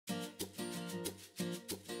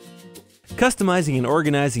Customizing and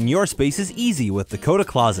organizing your space is easy with Dakota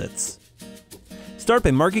Closets. Start by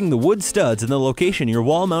marking the wood studs in the location your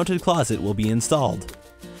wall-mounted closet will be installed.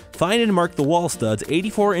 Find and mark the wall studs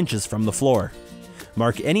 84 inches from the floor.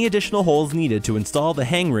 Mark any additional holes needed to install the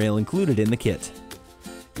hangrail included in the kit.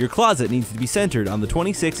 Your closet needs to be centered on the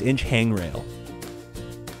 26-inch hangrail.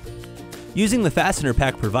 Using the fastener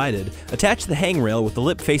pack provided, attach the hangrail with the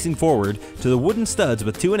lip facing forward to the wooden studs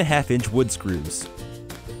with 2.5-inch wood screws.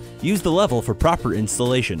 Use the level for proper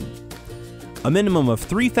installation. A minimum of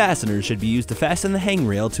 3 fasteners should be used to fasten the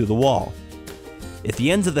hangrail to the wall. If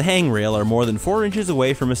the ends of the hangrail are more than 4 inches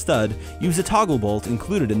away from a stud, use a toggle bolt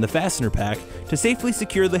included in the fastener pack to safely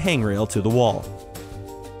secure the hangrail to the wall.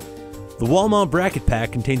 The wall mount bracket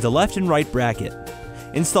pack contains a left and right bracket.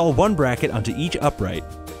 Install one bracket onto each upright.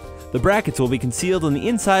 The brackets will be concealed on the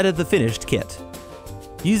inside of the finished kit.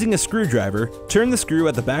 Using a screwdriver, turn the screw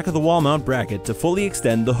at the back of the wall mount bracket to fully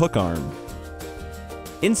extend the hook arm.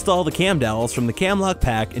 Install the cam dowels from the cam lock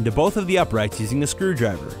pack into both of the uprights using a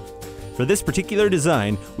screwdriver. For this particular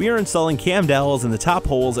design, we are installing cam dowels in the top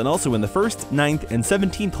holes and also in the 1st, 9th, and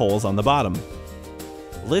 17th holes on the bottom.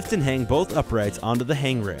 Lift and hang both uprights onto the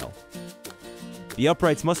hangrail. The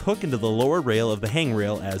uprights must hook into the lower rail of the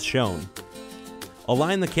hangrail as shown.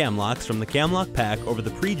 Align the cam locks from the cam lock pack over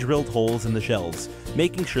the pre-drilled holes in the shelves,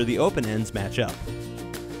 making sure the open ends match up.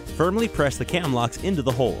 Firmly press the cam locks into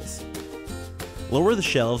the holes. Lower the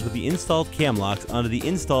shelves with the installed cam locks onto the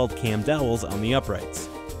installed cam dowels on the uprights.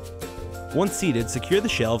 Once seated, secure the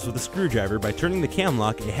shelves with a screwdriver by turning the cam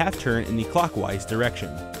lock a half turn in the clockwise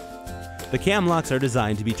direction. The cam locks are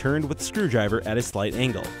designed to be turned with the screwdriver at a slight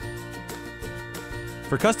angle.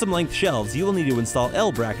 For custom length shelves, you will need to install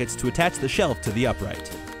L brackets to attach the shelf to the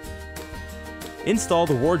upright. Install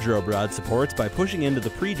the wardrobe rod supports by pushing into the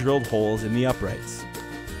pre-drilled holes in the uprights.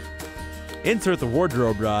 Insert the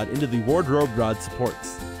wardrobe rod into the wardrobe rod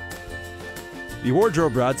supports. The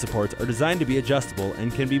wardrobe rod supports are designed to be adjustable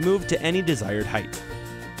and can be moved to any desired height.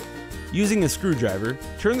 Using a screwdriver,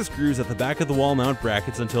 turn the screws at the back of the wall mount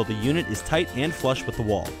brackets until the unit is tight and flush with the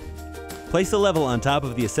wall. Place a level on top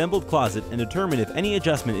of the assembled closet and determine if any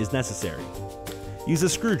adjustment is necessary. Use a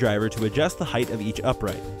screwdriver to adjust the height of each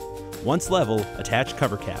upright. Once level, attach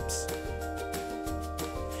cover caps.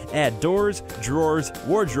 Add doors, drawers,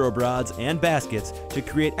 wardrobe rods, and baskets to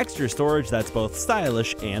create extra storage that's both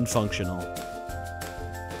stylish and functional.